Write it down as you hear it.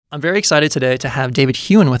I'm very excited today to have David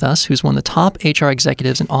Hewen with us, who's one of the top HR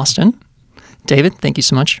executives in Austin. David, thank you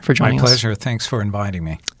so much for joining us. My pleasure. Thanks for inviting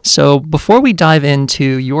me. So before we dive into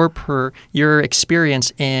your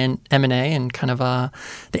experience in M&A and kind of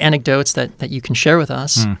the anecdotes that you can share with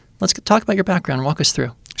us, let's talk about your background. Walk us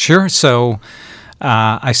through. Sure. So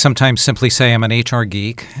I sometimes simply say I'm an HR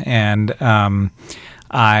geek, and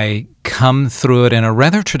I come through it in a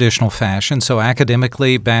rather traditional fashion. So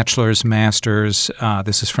academically, bachelor's, master's,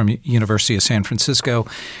 this is from University of San Francisco.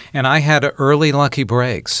 And I had an early lucky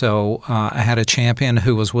break. So I had a champion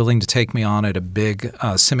who was willing to take me on at a big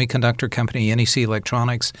semiconductor company, NEC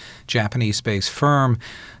Electronics, Japanese-based firm.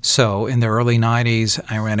 So in the early 90s,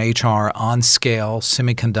 I ran HR on scale,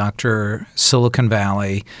 semiconductor, Silicon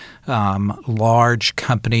Valley, large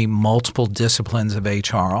company, multiple disciplines of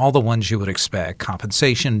HR, all the ones you would expect,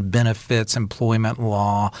 compensation, benefits, employment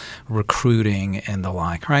law, recruiting, and the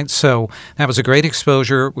like, right? So that was a great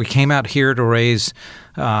exposure. We came out here to raise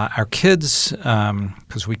our kids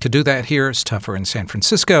because we could do that here. It's tougher in San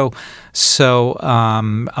Francisco. So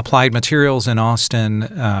Applied Materials in Austin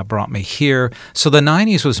brought me here. So the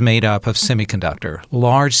 90s was made up of semiconductor,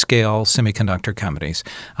 large-scale semiconductor companies.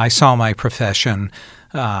 I saw my profession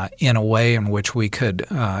in a way in which we could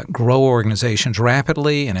grow organizations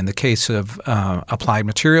rapidly. And in the case of Applied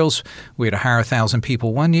Materials, we had to hire 1,000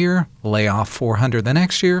 people one year, lay off 400 the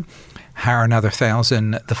next year, hire another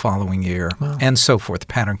 1,000 the following year, and so forth. The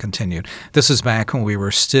pattern continued. This is back when we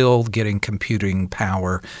were still getting computing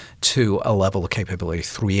power to a level of capability,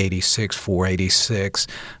 386, 486,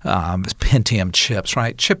 Pentium chips,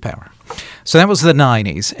 right? Chip power. So that was the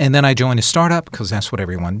 90s. And then I joined a startup because that's what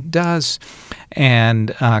everyone does.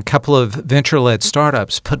 And a couple of venture-led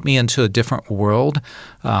startups put me into a different world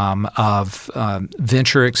of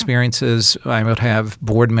venture experiences. I would have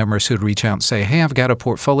board members who'd reach out and say, hey, I've got a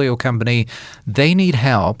portfolio company. They need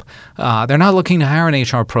help. They're not looking to hire an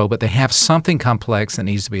HR pro, but they have something complex that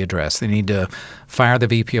needs to be addressed. They need to fire the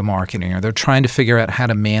VP of marketing, or they're trying to figure out how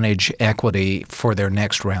to manage equity for their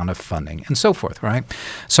next round of funding, and so forth, right?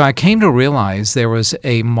 So I came to realize there was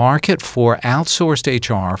a market for outsourced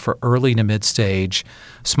HR for early to mid-stage,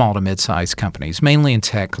 small to mid-sized companies, mainly in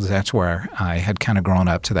tech, because that's where I had kind of grown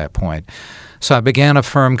up to that point. So I began a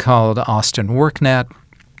firm called Austin WorkNet.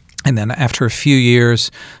 And then after a few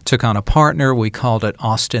years, took on a partner. We called it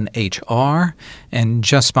Austin HR. And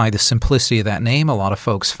just by the simplicity of that name, a lot of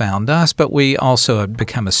folks found us. But we also had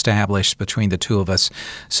become established between the two of us.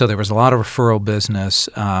 So there was a lot of referral business.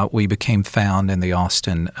 We became found in the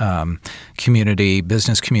Austin community,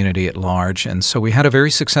 business community at large. And so we had a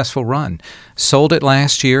very successful run. Sold it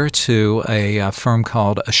last year to a firm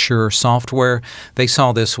called Assure Software. They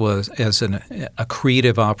saw this as a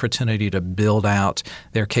creative opportunity to build out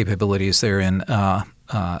their capabilities there in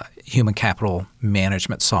human capital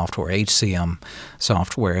management software, HCM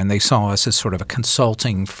software, and they saw us as sort of a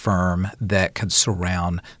consulting firm that could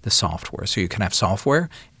surround the software. So you can have software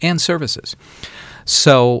and services.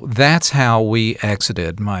 So that's how we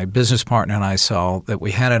exited. My business partner and I saw that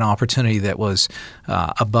we had an opportunity that was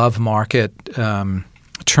above market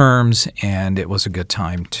terms, and it was a good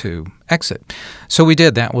time to exit. So we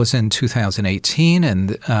did. That was in 2018,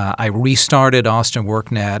 and I restarted Austin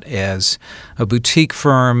WorkNet as a boutique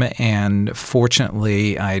firm, and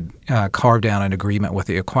fortunately I carved out an agreement with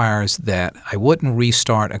the acquirers that I wouldn't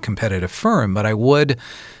restart a competitive firm, but I would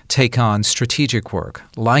take on strategic work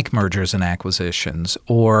like mergers and acquisitions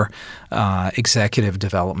or executive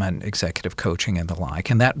development, executive coaching, and the like.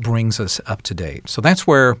 And that brings us up to date. So that's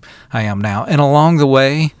where I am now. And along the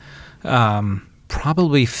way,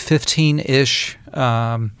 probably 15-ish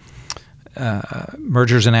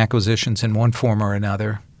mergers and acquisitions in one form or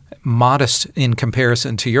another. Modest in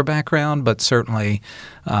comparison to your background, but certainly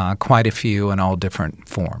quite a few in all different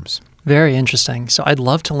forms. Very interesting. So I'd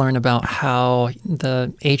love to learn about how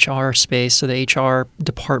the HR space, so the HR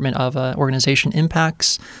department of an organization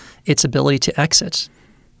impacts its ability to exit.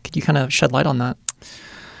 Could you kind of shed light on that?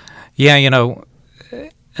 Yeah,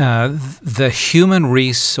 the human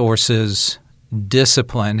resources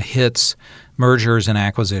discipline hits mergers and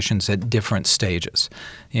acquisitions at different stages.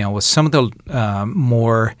 With some of the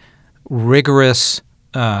more rigorous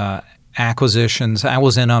acquisitions, I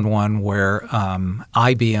was in on one where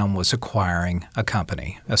IBM was acquiring a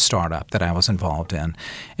company, a startup that I was involved in,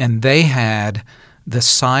 and they had the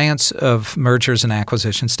science of mergers and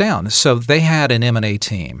acquisitions down. So they had an M&A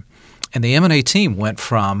team. And the M&A team went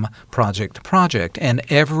from project to project, and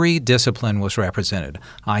every discipline was represented: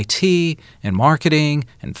 IT and marketing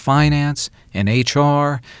and finance and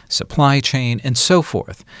HR, supply chain, and so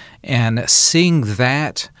forth. And seeing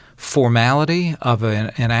that formality of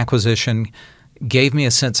an acquisition gave me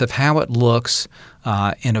a sense of how it looks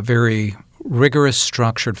in a very rigorous,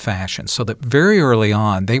 structured fashion, so that very early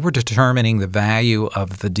on they were determining the value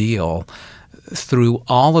of the deal through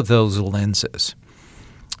all of those lenses.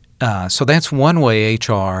 So that's one way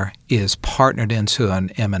HR is partnered into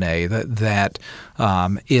an M&A, that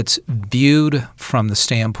it's viewed from the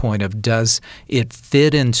standpoint of, does it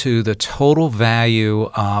fit into the total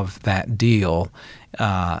value of that deal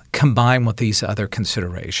combined with these other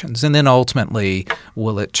considerations? And then ultimately,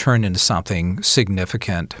 will it turn into something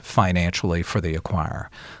significant financially for the acquirer?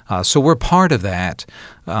 So we're part of that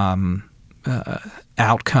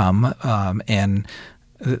outcome, and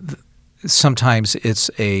sometimes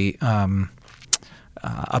it's a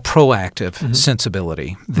proactive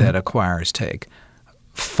sensibility that acquirers take.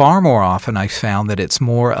 Far more often, I found that it's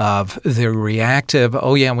more of the reactive,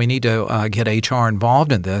 oh yeah, we need to get HR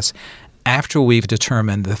involved in this after we've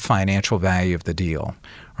determined the financial value of the deal,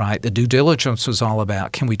 right? The due diligence was all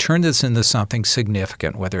about, can we turn this into something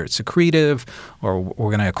significant, whether it's accretive or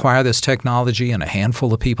we're going to acquire this technology and a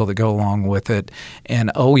handful of people that go along with it.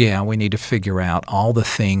 And, oh, yeah, we need to figure out all the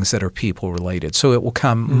things that are people related. So it will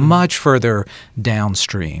come much further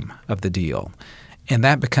downstream of the deal. And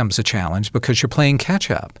that becomes a challenge because you're playing catch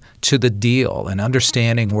up to the deal and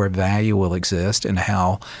understanding where value will exist and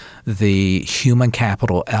how the human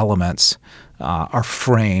capital elements are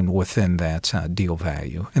framed within that deal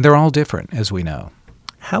value. And they're all different, as we know.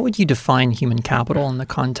 How would you define human capital in the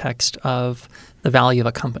context of the value of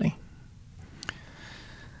a company?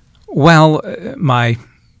 Well, my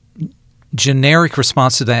generic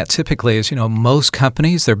response to that typically is, most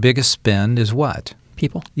companies, their biggest spend is what?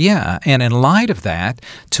 People. Yeah, and in light of that,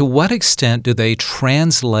 to what extent do they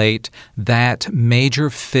translate that major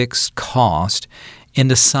fixed cost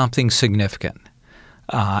into something significant?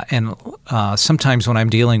 And sometimes when I'm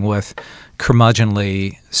dealing with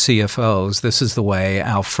curmudgeonly CFOs, this is the way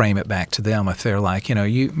I'll frame it back to them. If they're like,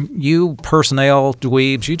 you personnel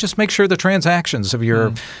dweebs, you just make sure the transactions of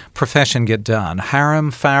your profession get done. Hire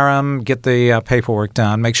 'em, fire 'em, get the paperwork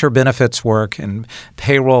done, make sure benefits work, and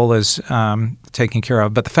payroll is taken care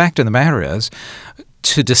of. But the fact of the matter is,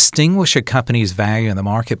 to distinguish a company's value in the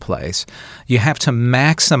marketplace, you have to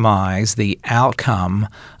maximize the outcome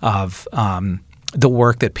of the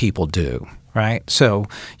work that people do, right? So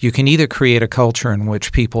you can either create a culture in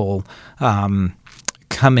which people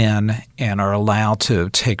come in and are allowed to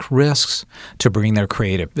take risks, to bring their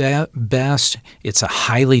creative best. It's a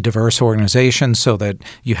highly diverse organization so that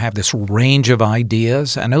you have this range of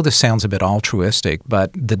ideas. I know this sounds a bit altruistic,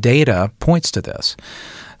 but the data points to this.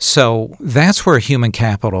 So that's where human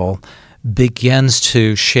capital begins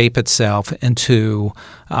to shape itself into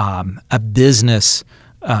a business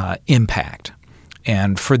impact.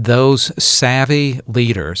 And for those savvy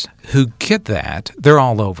leaders who get that, they're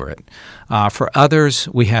all over it. For others,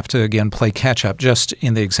 we have to, again, play catch-up, just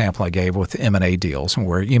in the example I gave with M&A deals,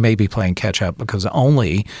 where you may be playing catch-up because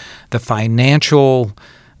only the financial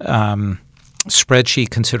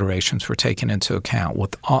spreadsheet considerations were taken into account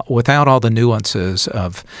without all the nuances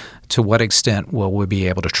of to what extent will we be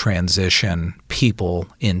able to transition people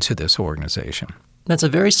into this organization. That's a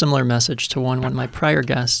very similar message to one of my prior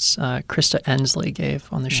guests, Krista Ensley, gave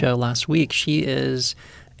on the show last week. She is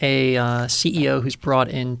a CEO who's brought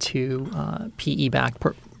into PE-backed,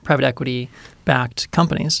 private equity-backed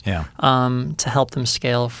companies to help them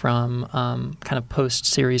scale from kind of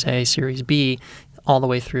post-Series A, Series B, all the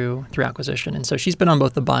way through acquisition. And so she's been on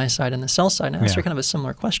both the buy side and the sell side. And I asked her kind of a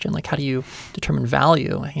similar question, like how do you determine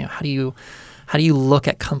value? How do you look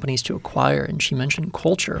at companies to acquire? And she mentioned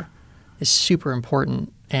culture is super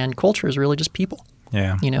important, and culture is really just people.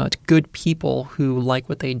 Yeah. It's good people who like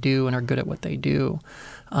what they do and are good at what they do.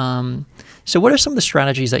 So what are some of the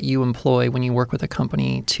strategies that you employ when you work with a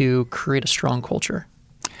company to create a strong culture?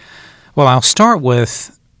 Well, I'll start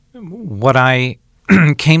with what I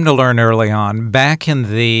came to learn early on. Back in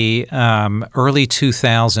the early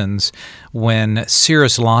 2000s, when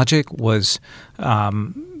Cirrus Logic was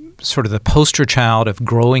sort of the poster child of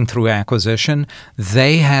growing through acquisition,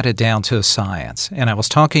 they had it down to a science. And I was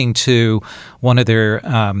talking to one of their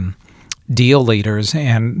deal leaders,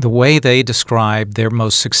 and the way they described their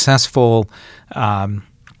most successful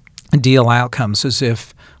deal outcomes is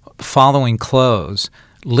if following close,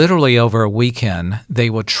 literally over a weekend,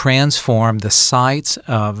 they would transform the sites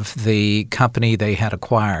of the company they had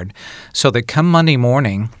acquired so that come Monday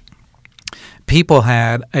morning, people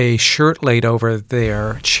had a shirt laid over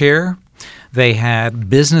their chair. They had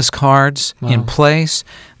business cards in place.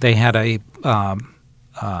 They had a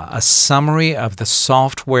a summary of the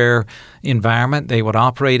software environment they would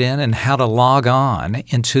operate in and how to log on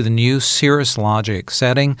into the new Cirrus Logic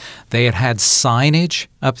setting. They had signage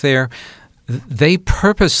up there. They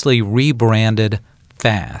purposely rebranded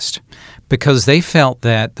fast because they felt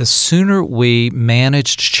that the sooner we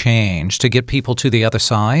managed change to get people to the other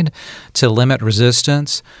side, to limit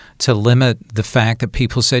resistance, to limit the fact that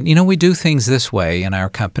people said, we do things this way in our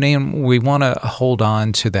company, and we want to hold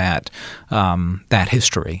on to that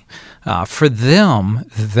history. For them,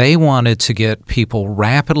 they wanted to get people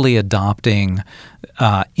rapidly adopting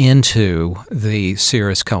into the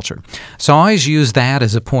Cirrus culture. So I always use that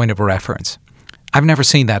as a point of reference. I've never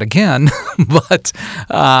seen that again, but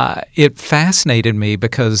it fascinated me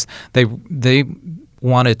because they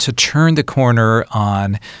wanted to turn the corner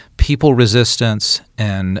on people resistance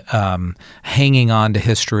and hanging on to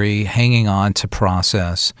history, hanging on to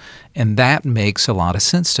process, and that makes a lot of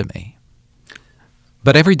sense to me.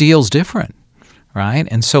 But every deal's different, right?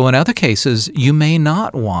 And so in other cases, you may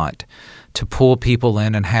not want to pull people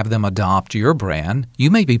in and have them adopt your brand. You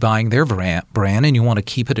may be buying their brand and you want to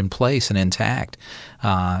keep it in place and intact.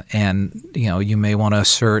 And you may want to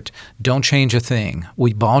assert, don't change a thing.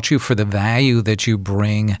 We bought you for the value that you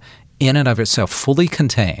bring in and of itself, fully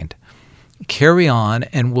contained. Carry on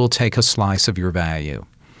and we'll take a slice of your value,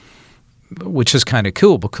 which is kind of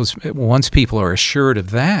cool because once people are assured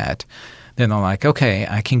of that, then they're like, okay,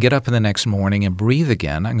 I can get up in the next morning and breathe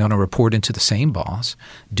again. I'm going to report into the same boss,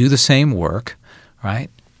 do the same work, right?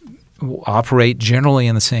 Operate generally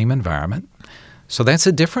in the same environment. So that's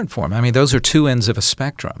a different form. I mean, those are two ends of a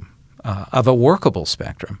spectrum, of a workable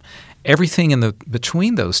spectrum. Everything in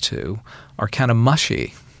between those two are kind of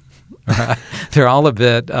mushy. Right? They're all a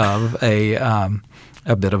bit of a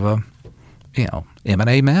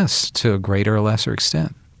M&A mess to a greater or lesser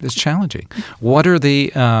extent. It's challenging. What are the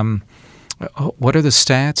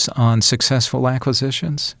stats on successful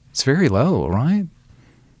acquisitions? It's very low, right?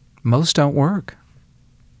 Most don't work.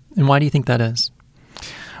 And why do you think that is?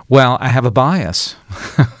 Well, I have a bias.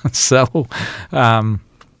 So,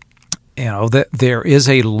 there is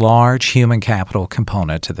a large human capital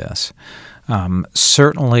component to this.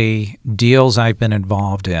 Certainly, deals I've been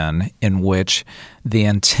involved in which the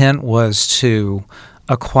intent was to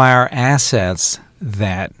acquire assets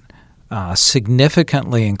that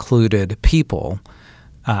significantly included people,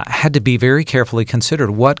 had to be very carefully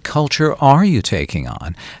considered. What culture are you taking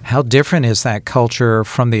on? How different is that culture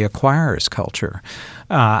from the acquirer's culture?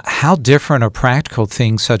 How different are practical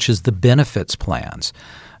things such as the benefits plans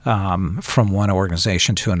from one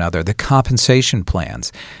organization to another, the compensation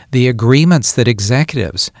plans, the agreements that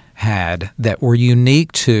executives had that were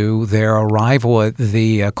unique to their arrival at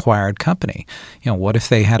the acquired company. What if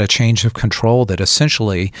they had a change of control that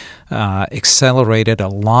essentially accelerated a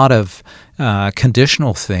lot of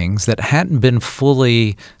conditional things that hadn't been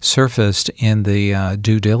fully surfaced in the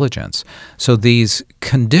due diligence? So these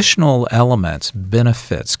conditional elements,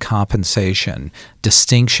 benefits, compensation,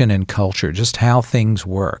 distinction in culture, just how things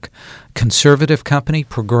work, conservative company,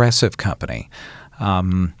 progressive company,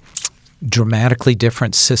 dramatically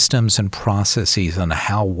different systems and processes on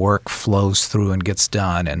how work flows through and gets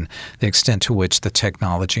done and the extent to which the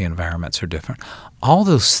technology environments are different. All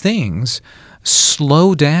those things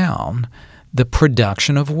slow down the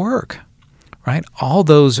production of work, right? All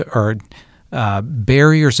those are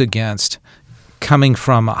barriers against coming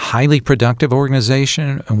from a highly productive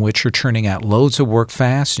organization in which you're churning out loads of work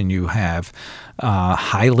fast and you have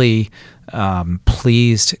highly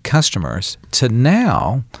pleased customers to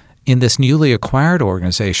now in this newly acquired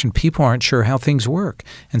organization, people aren't sure how things work.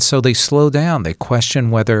 And so they slow down. They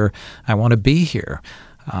question whether I want to be here.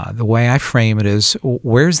 The way I frame it is,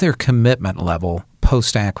 where's their commitment level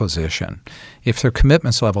post-acquisition? If their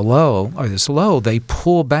commitment's level is low, they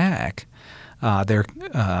pull back their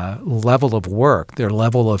level of work, their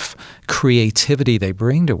level of creativity they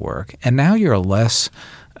bring to work. And now you're a less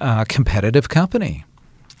competitive company.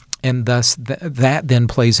 And thus that then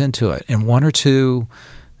plays into it. And one or two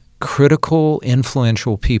critical,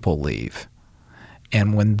 influential people leave.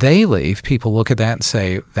 And when they leave, people look at that and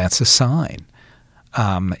say, that's a sign.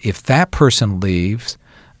 If that person leaves,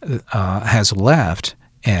 has left,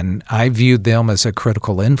 and I viewed them as a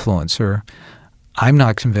critical influencer, I'm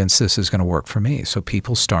not convinced this is going to work for me. So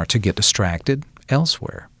people start to get distracted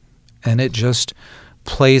elsewhere. And it just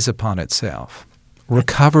plays upon itself.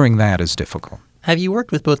 Recovering that is difficult. Have you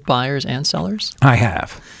worked with both buyers and sellers? I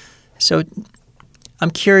have. So I'm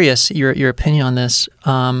curious your opinion on this.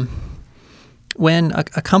 When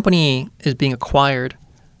a company is being acquired,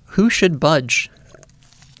 who should budge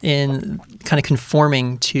in kind of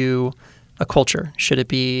conforming to a culture? Should it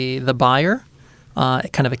be the buyer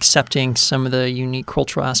kind of accepting some of the unique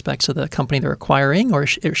cultural aspects of the company they're acquiring, or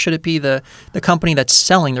should it be the company that's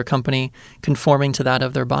selling their company conforming to that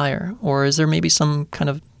of their buyer? Or is there maybe some kind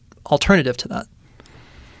of alternative to that?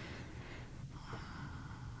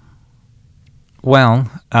 Well,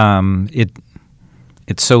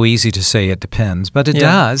 it's so easy to say it depends, but it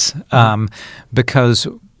does, because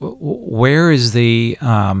where is the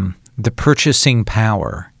purchasing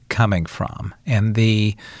power coming from, and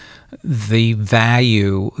the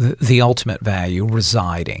value, the ultimate value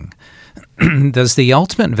residing? Does the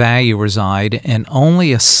ultimate value reside in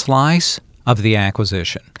only a slice of the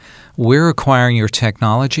acquisition? We're acquiring your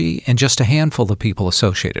technology and just a handful of people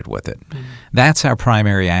associated with it. Mm-hmm. That's our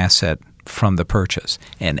primary asset from the purchase.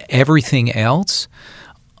 And everything else,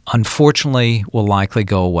 unfortunately, will likely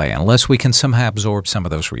go away unless we can somehow absorb some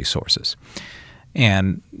of those resources.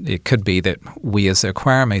 And it could be that we as the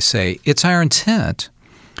acquirer may say, it's our intent,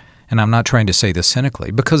 and I'm not trying to say this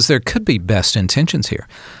cynically, because there could be best intentions here.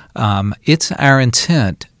 It's our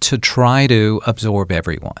intent to try to absorb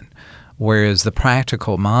everyone, whereas the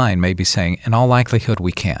practical mind may be saying, in all likelihood,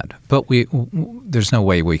 we can't. But there's no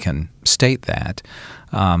way we can state that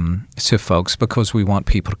to folks because we want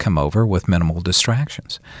people to come over with minimal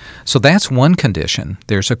distractions. So that's one condition.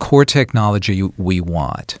 There's a core technology we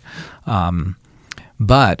want.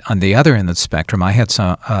 But on the other end of the spectrum, I had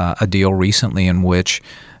a deal recently in which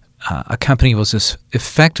a company was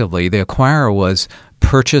effectively, the acquirer was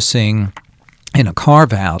purchasing in a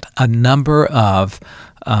carve-out a number of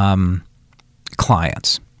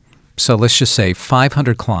clients. So let's just say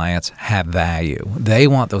 500 clients have value. They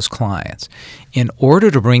want those clients. In order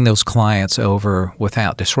to bring those clients over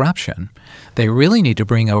without disruption, they really need to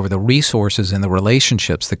bring over the resources and the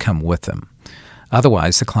relationships that come with them.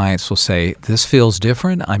 Otherwise, the clients will say, this feels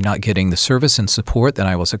different. I'm not getting the service and support that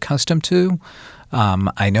I was accustomed to.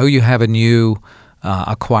 I know you have a new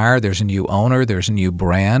acquirer. There's a new owner. There's a new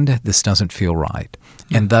brand. This doesn't feel right.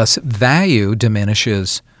 Mm-hmm. And thus, value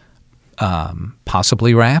diminishes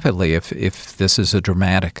possibly rapidly if this is a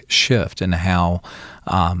dramatic shift in how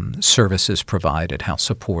service is provided, how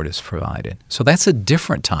support is provided. So that's a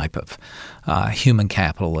different type of human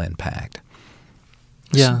capital impact.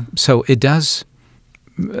 Yeah. So it does,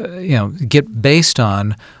 get based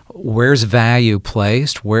on where's value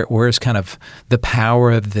placed, where's kind of the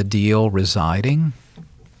power of the deal residing.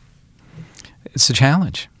 It's a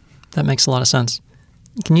challenge. That makes a lot of sense.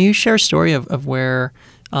 Can you share a story of where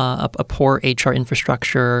a poor HR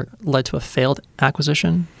infrastructure led to a failed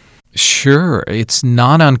acquisition? Sure. It's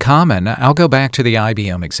not uncommon. I'll go back to the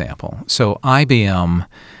IBM example. So IBM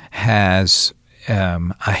has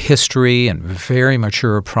a history and very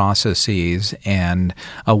mature processes and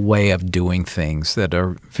a way of doing things that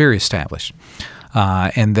are very established.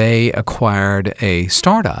 And they acquired a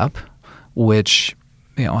startup which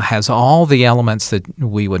has all the elements that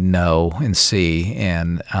we would know and see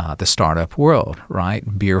in the startup world,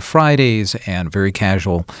 right? Beer Fridays and very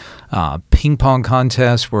casual ping pong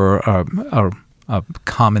contests were a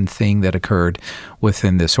common thing that occurred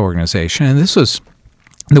within this organization. And this was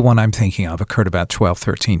the one I'm thinking of occurred about 12,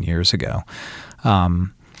 13 years ago.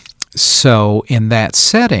 So in that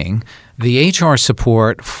setting, the HR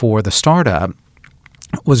support for the startup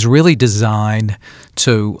was really designed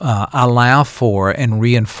to allow for and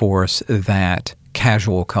reinforce that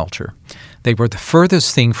casual culture. They were the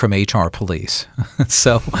furthest thing from HR police.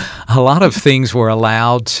 So a lot of things were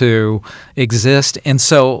allowed to exist. And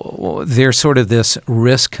so there's sort of this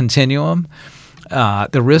risk continuum.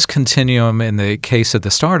 The risk continuum in the case of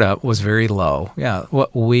the startup was very low. Yeah,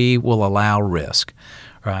 what we will allow risk,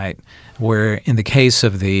 right? Where in the case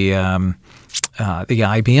of the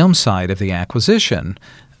IBM side of the acquisition,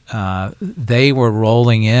 they were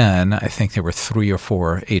rolling in, I think there were 3 or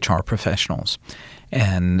 4 HR professionals.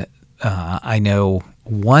 And I know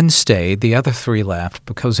one stayed, the other 3 left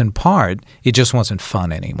because in part it just wasn't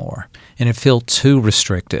fun anymore and it felt too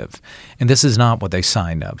restrictive. And this is not what they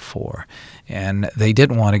signed up for. And they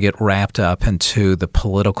didn't want to get wrapped up into the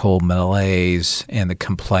political malaise and the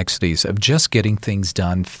complexities of just getting things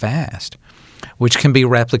done fast, which can be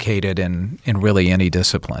replicated in really any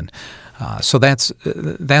discipline. So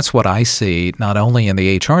that's what I see, not only in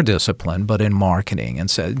the HR discipline, but in marketing. And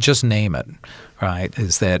so just name it, right,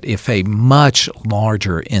 is that if a much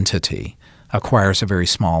larger entity acquires a very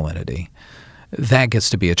small entity, that gets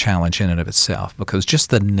to be a challenge in and of itself because just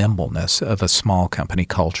the nimbleness of a small company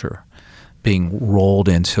culture being rolled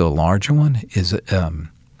into a larger one is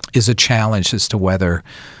a challenge as to whether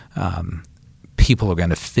people are going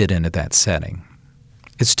to fit into that setting.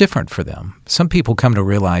 It's different for them. Some people come to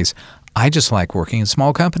realize, I just like working in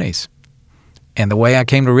small companies. And the way I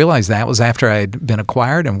came to realize that was after I had been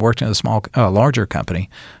acquired and worked in a larger company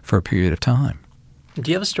for a period of time. Do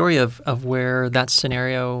you have a story of where that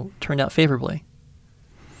scenario turned out favorably?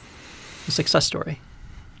 A success story?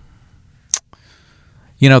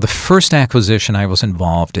 The first acquisition I was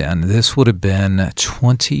involved in, this would have been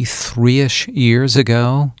 23-ish years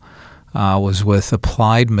ago, was with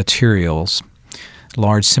Applied Materials,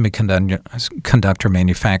 large semiconductor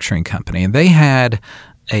manufacturing company. And they had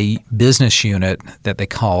a business unit that they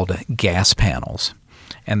called gas panels.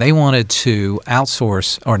 And they wanted to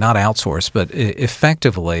outsource, or not outsource, but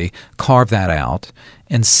effectively carve that out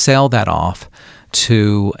and sell that off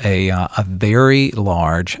to a very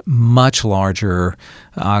large, much larger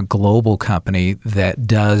global company that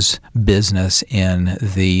does business in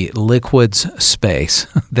the liquids space.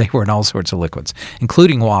 They were in all sorts of liquids,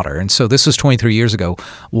 including water. And so this was 23 years ago.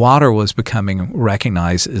 Water was becoming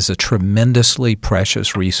recognized as a tremendously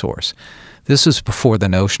precious resource. This is before the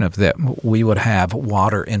notion of that we would have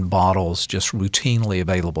water in bottles just routinely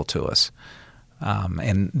available to us.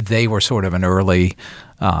 And they were sort of an early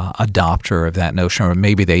adopter of that notion, or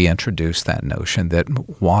maybe they introduced that notion that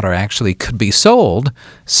water actually could be sold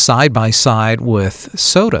side by side with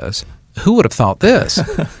sodas. Who would have thought this?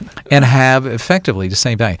 And have effectively the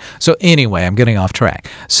same value. So anyway, I'm getting off track.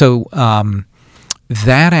 So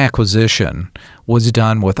that acquisition was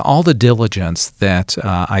done with all the diligence that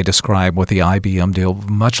I described with the IBM deal.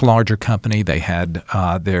 Much larger company. They had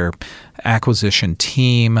their acquisition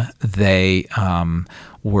team. They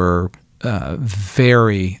were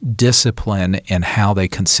very disciplined in how they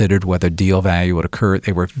considered whether deal value would occur.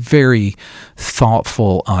 They were very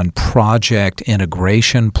thoughtful on project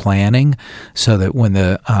integration planning so that when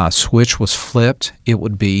the switch was flipped, it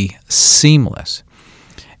would be seamless,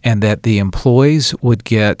 and that the employees would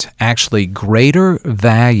get actually greater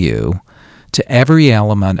value to every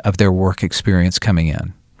element of their work experience coming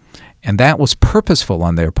in. And that was purposeful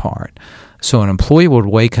on their part. So an employee would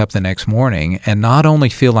wake up the next morning and not only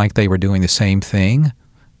feel like they were doing the same thing,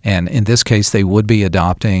 and in this case they would be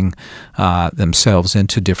adopting themselves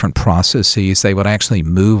into different processes. They would actually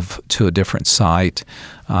move to a different site,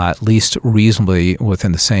 at least reasonably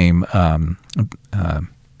within the same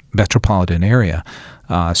metropolitan area.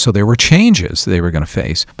 So there were changes they were going to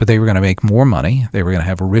face, but they were going to make more money. They were going to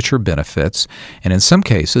have richer benefits. And in some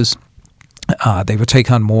cases, they would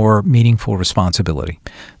take on more meaningful responsibility.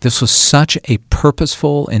 This was such a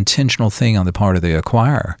purposeful, intentional thing on the part of the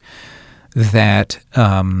acquirer that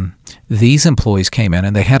these employees came in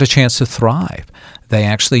and they had a chance to thrive. They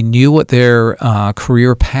actually knew what their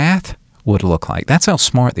career path would look like. That's how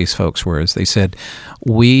smart these folks were. Is they said,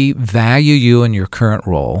 we value you in your current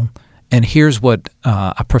role, and here's what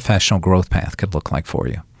a professional growth path could look like for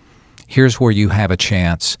you. Here's where you have a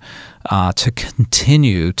chance to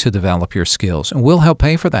continue to develop your skills, and we'll help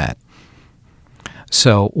pay for that.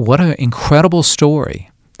 So what an incredible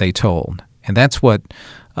story they told. And that's what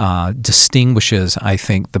distinguishes, I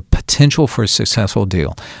think, the potential for a successful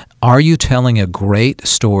deal. Are you telling a great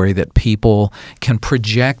story that people can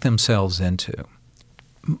project themselves into?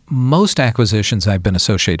 Most acquisitions I've been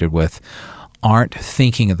associated with aren't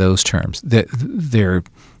thinking of those terms. They're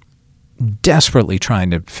desperately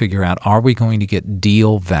trying to figure out, are we going to get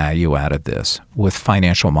deal value out of this with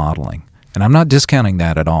financial modeling? And I'm not discounting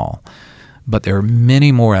that at all. But there are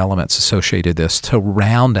many more elements associated with this to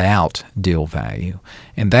round out deal value.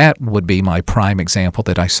 And that would be my prime example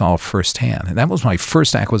that I saw firsthand. And that was my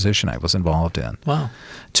first acquisition I was involved in. Wow.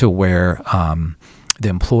 To where the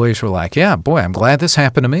employees were like, yeah, boy, I'm glad this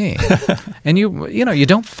happened to me. And you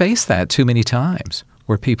don't face that too many times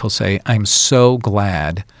where people say, I'm so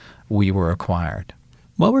glad we were acquired.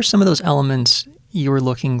 What were some of those elements you were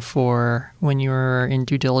looking for when you were in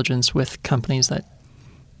due diligence with companies that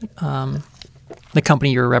the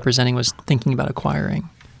company you were representing was thinking about acquiring?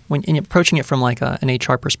 When in approaching it from like an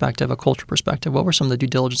HR perspective, a culture perspective, what were some of the due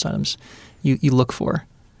diligence items you look for?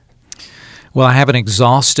 Well, I have an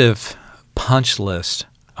exhaustive punch list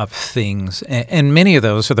of things, and many of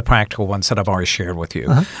those are the practical ones that I've already shared with you,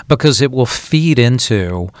 because it will feed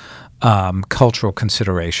into cultural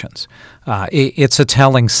considerations. It's a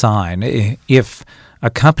telling sign. If a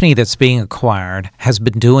company that's being acquired has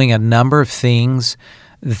been doing a number of things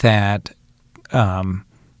that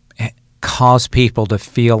cause people to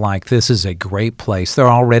feel like this is a great place, they're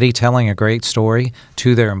already telling a great story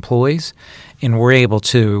to their employees, and we're able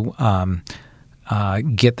to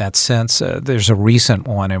get that sense. There's a recent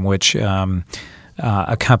one in which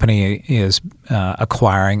a company is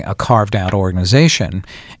acquiring a carved-out organization,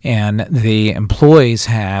 and the employees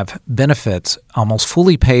have benefits almost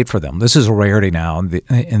fully paid for them. This is a rarity now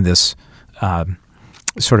in this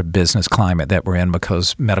sort of business climate that we're in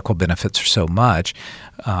because medical benefits are so much,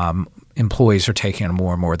 employees are taking on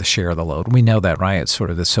more and more of the share of the load. We know that, right? It's sort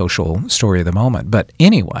of the social story of the moment. But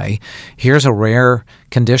anyway, here's a rare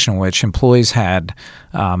condition in which employees had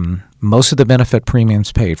most of the benefit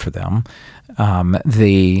premiums paid for them.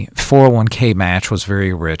 The 401k match was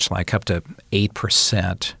very rich, like up to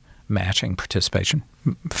 8% matching participation.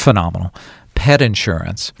 Phenomenal. Pet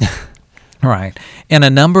insurance. Right. And a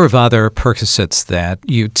number of other perquisites that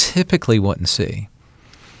you typically wouldn't see.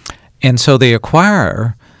 And so the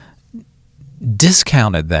acquirer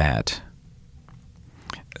discounted that,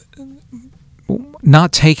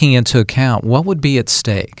 not taking into account what would be at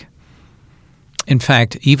stake. In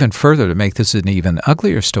fact, even further, to make this an even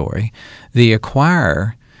uglier story, the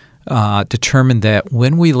acquirer determined that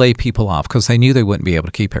when we lay people off, because they knew they wouldn't be able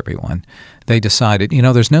to keep everyone, they decided,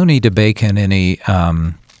 there's no need to bake in any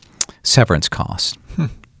severance costs.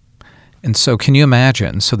 And so can you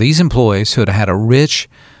imagine? So these employees who had a rich,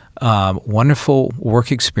 wonderful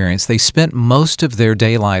work experience, they spent most of their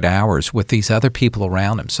daylight hours with these other people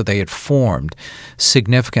around them. So they had formed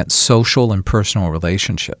significant social and personal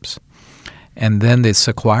relationships. And then this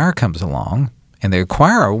acquirer comes along, and the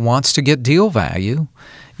acquirer wants to get deal value,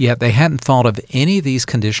 yet they hadn't thought of any of these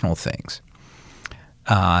conditional things.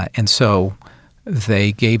 And so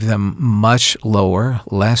they gave them much lower,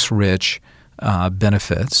 less rich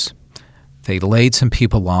benefits. They laid some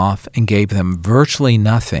people off and gave them virtually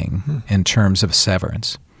nothing in terms of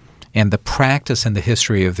severance. And the practice and the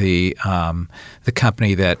history of the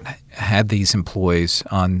company that had these employees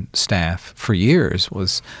on staff for years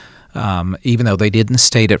was, even though they didn't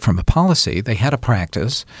state it from a policy, they had a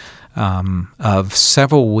practice of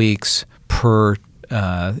several weeks per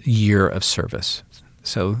year of service.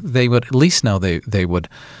 So they would at least know they would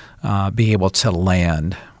be able to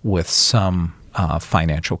land with some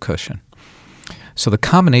financial cushion. So the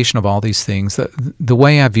combination of all these things, the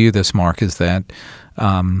way I view this, Mark, is that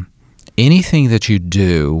anything that you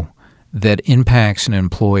do that impacts an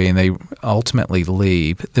employee and they ultimately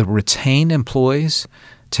leave, the retained employees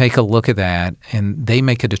take a look at that and they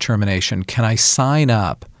make a determination, can I sign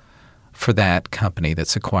up for that company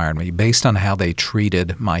that's acquired me based on how they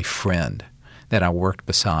treated my friend that I worked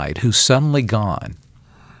beside who's suddenly gone?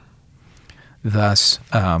 Thus,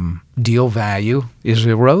 deal value is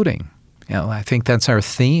eroding. I think that's our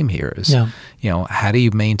theme here is, how do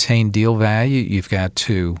you maintain deal value? You've got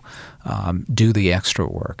to do the extra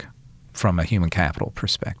work from a human capital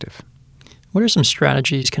perspective. What are some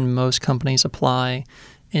strategies can most companies apply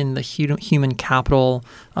in the human capital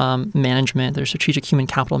management, their strategic human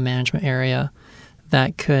capital management area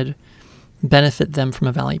that could benefit them from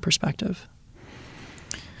a value perspective?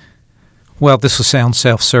 Well, this will sound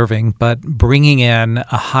self-serving, but bringing in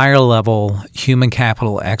a higher-level human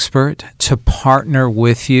capital expert to partner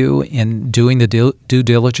with you in doing the due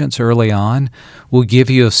diligence early on will give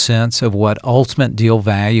you a sense of what ultimate deal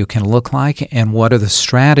value can look like and what are the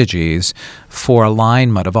strategies for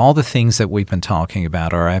alignment of all the things that we've been talking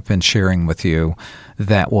about or I've been sharing with you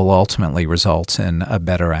that will ultimately result in a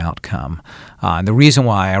better outcome. And the reason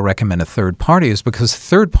why I recommend a third party is because a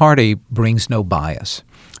third party brings no bias.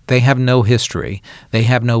 They have no history. They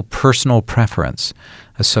have no personal preference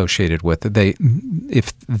associated with it.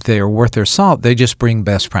 If they're worth their salt, they just bring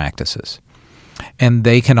best practices. And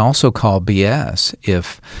they can also call BS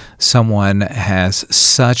if someone has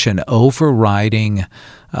such an overriding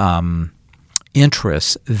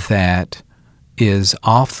interest that is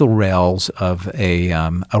off the rails of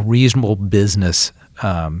a reasonable business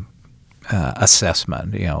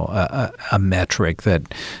assessment, a metric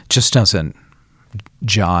that just doesn't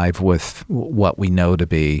jive with what we know to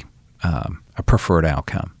be a preferred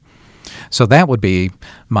outcome. So that would be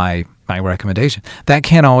my recommendation. That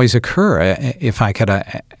can't always occur. If I could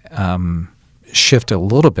shift a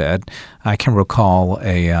little bit, I can recall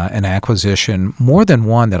an acquisition, more than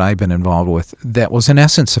one that I've been involved with, that was in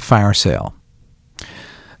essence a fire sale.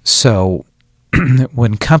 So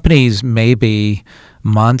when companies may be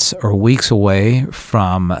months or weeks away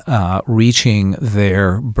from reaching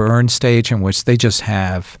their burn stage in which they just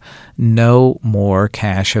have no more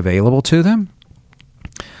cash available to them,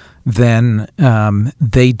 then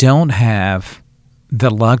they don't have the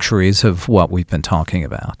luxuries of what we've been talking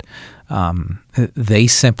about. They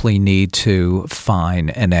simply need to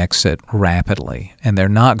find an exit rapidly, and they're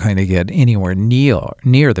not going to get anywhere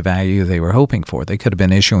near the value they were hoping for. They could have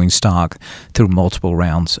been issuing stock through multiple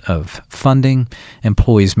rounds of funding.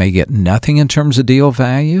 Employees may get nothing in terms of deal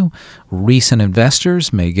value. Recent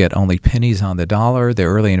investors may get only pennies on the dollar. The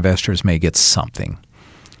early investors may get something,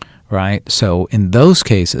 right? So in those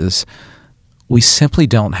cases, we simply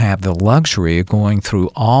don't have the luxury of going through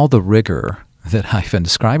all the rigor that I've been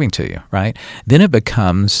describing to you, right? Then it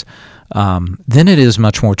becomes, then it is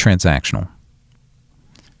much more transactional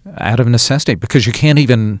out of necessity, because you can't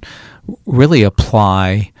even really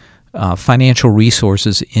apply financial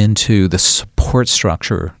resources into the support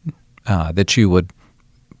structure that you would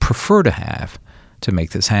prefer to have to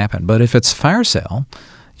make this happen. But if it's fire sale,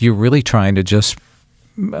 you're really trying to just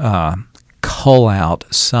cull out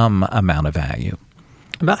some amount of value.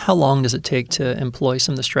 About how long does it take to employ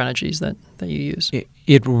some of the strategies that you use?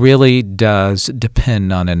 It really does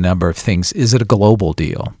depend on a number of things. Is it a global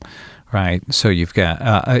deal, right? So you've got,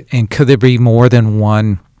 and could there be more than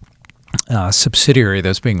one subsidiary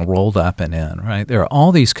that's being rolled up and in, right? There are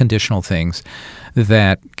all these conditional things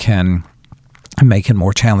that can make it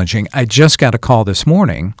more challenging. I just got a call this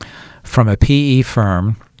morning from a PE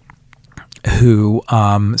firm who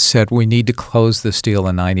said we need to close this deal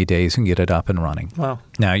in 90 days and get it up and running. Wow.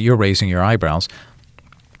 Now, you're raising your eyebrows.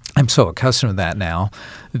 I'm so accustomed to that now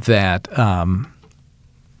that,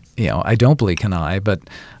 I don't blink an eye. But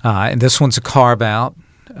and this one's a carve-out,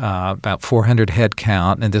 about 400 head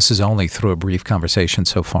count, and this is only through a brief conversation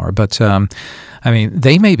so far. But,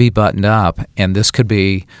 they may be buttoned up, and this could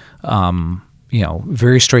be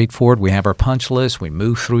very straightforward. We have our punch list. We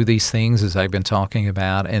move through these things as I've been talking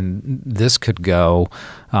about, and this could go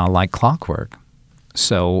like clockwork.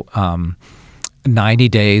 So 90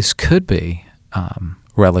 days could be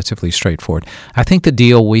relatively straightforward. I think the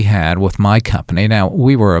deal we had with my company, now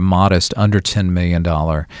we were a modest under $10 million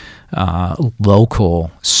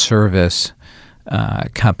local service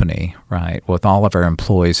company, right, with all of our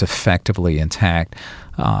employees effectively intact.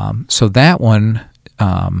 So that one...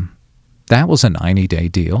 that was a 90-day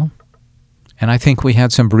deal, and I think we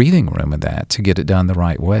had some breathing room in that to get it done the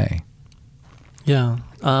right way. Yeah.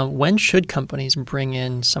 When should companies bring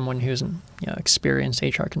in someone who's an experienced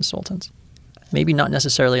HR consultant? Maybe not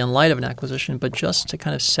necessarily in light of an acquisition, but just to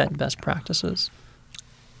kind of set best practices.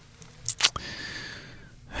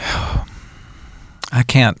 I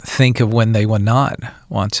can't think of when they would not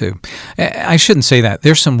want to. I shouldn't say that.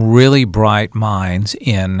 There's some really bright minds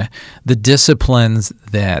in the disciplines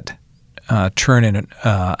that turn in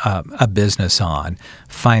a business on,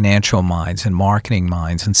 financial minds and marketing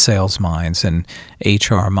minds and sales minds and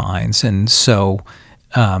HR minds. And so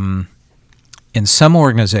in some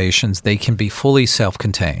organizations, they can be fully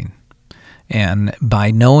self-contained. And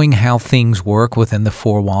by knowing how things work within the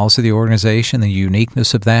four walls of the organization, the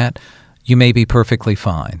uniqueness of that, you may be perfectly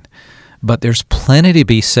fine. But there's plenty to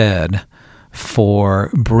be said for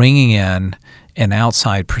bringing in an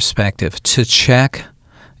outside perspective to check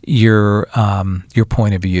your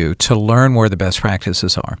point of view, to learn where the best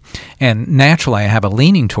practices are. And naturally, I have a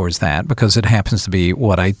leaning towards that because it happens to be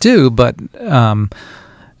what I do. But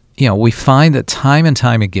we find that time and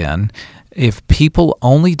time again, if people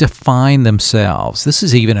only define themselves, this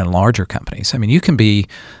is even in larger companies. I mean, you can be,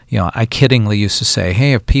 I kiddingly used to say,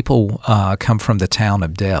 hey, if people come from the town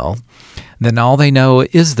of Dell, then all they know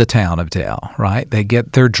is the town of Dell, right? They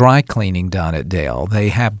get their dry cleaning done at Dell. They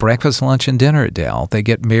have breakfast, lunch, and dinner at Dell. They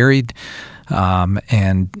get married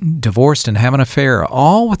and divorced and have an affair,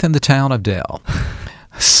 all within the town of Dell.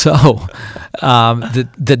 So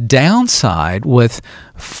the downside with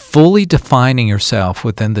fully defining yourself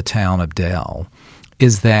within the town of Dell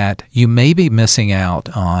is that you may be missing out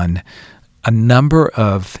on a number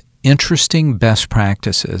of interesting best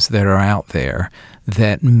practices that are out there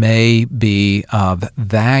that may be of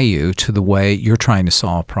value to the way you're trying to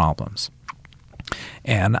solve problems.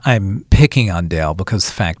 And I'm picking on Dell because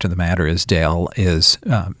the fact of the matter is Dell is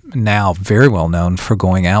now very well known for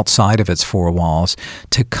going outside of its four walls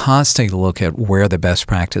to constantly look at where the best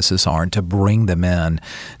practices are and to bring them in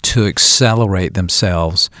to accelerate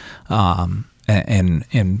themselves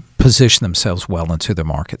and position themselves well into the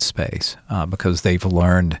market space because they've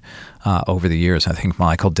learned over the years. I think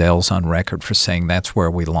Michael Dell's on record for saying that's where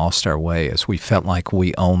we lost our way, is we felt like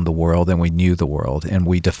we owned the world and we knew the world and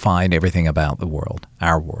we defined everything about the world,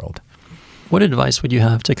 our world. What advice would you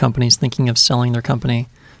have to companies thinking of selling their company?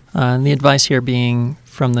 And the advice here being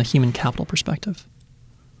from the human capital perspective.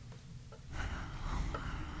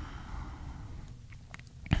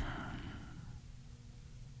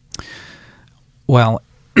 Well,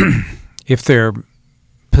 if they're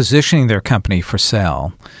positioning their company for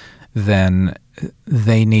sale, then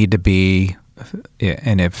they need to be,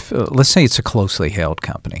 and if, let's say it's a closely held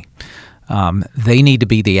company, they need to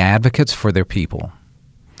be the advocates for their people.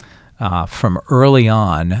 From early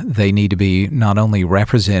on, they need to be not only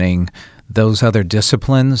representing those other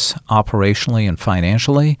disciplines operationally and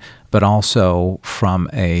financially, but also from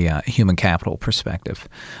a human capital perspective.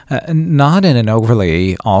 Not in an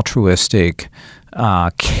overly altruistic,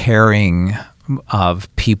 caring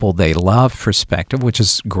of people they love perspective, which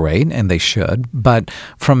is great and they should, but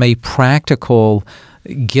from a practical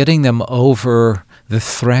getting them over the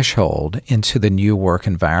threshold into the new work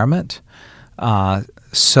environment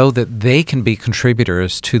so that they can be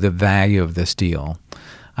contributors to the value of this deal.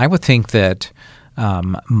 I would think that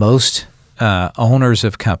most owners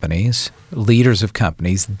of companies, leaders of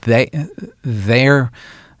companies, they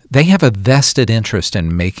have a vested interest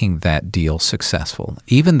in making that deal successful,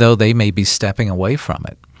 even though they may be stepping away from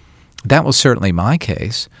it. That was certainly my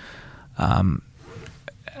case.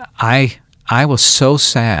 I was so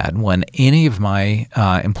sad when any of my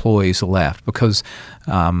employees left because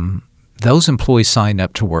those employees signed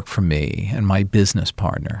up to work for me and my business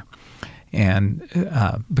partner, and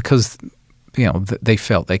because they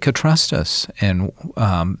felt they could trust us, and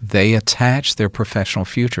they attached their professional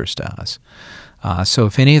futures to us. So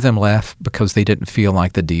if any of them left because they didn't feel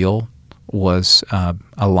like the deal was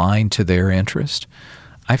aligned to their interest,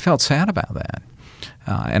 I felt sad about that.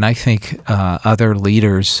 And I think other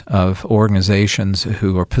leaders of organizations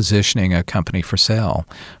who are positioning a company for sale,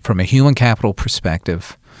 from a human capital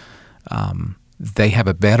perspective, they have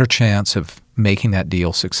a better chance of making that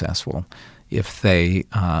deal successful if they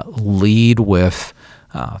lead with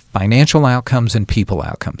financial outcomes and people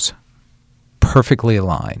outcomes perfectly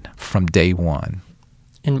aligned from day one.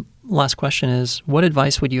 And last question is, what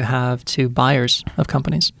advice would you have to buyers of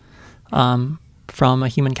companies from a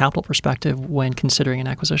human capital perspective when considering an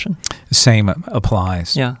acquisition? Same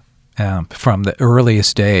applies. Yeah. From the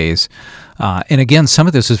earliest days. And again, some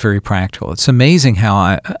of this is very practical. It's amazing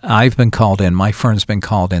how I've been called in, my firm's been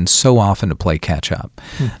called in so often to play catch up.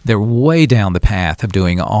 They're way down the path of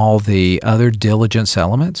doing all the other diligence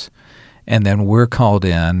elements, and then we're called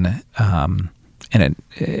in, and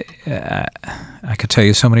I could tell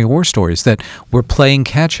you so many war stories that we're playing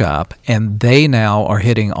catch up, and they now are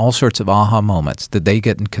hitting all sorts of aha moments that they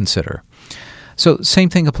get and consider. So same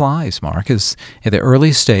thing applies, Mark, is at the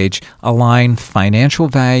early stage, align financial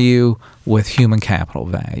value with human capital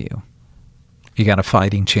value. You got a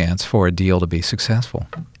fighting chance for a deal to be successful.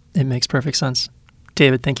 It makes perfect sense.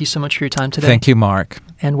 David, thank you so much for your time today. Thank you, Mark.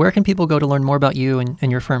 And where can people go to learn more about you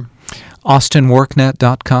and your firm?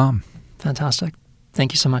 AustinWorkNet.com. Fantastic.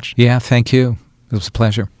 Thank you so much. Yeah, thank you. It was a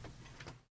pleasure.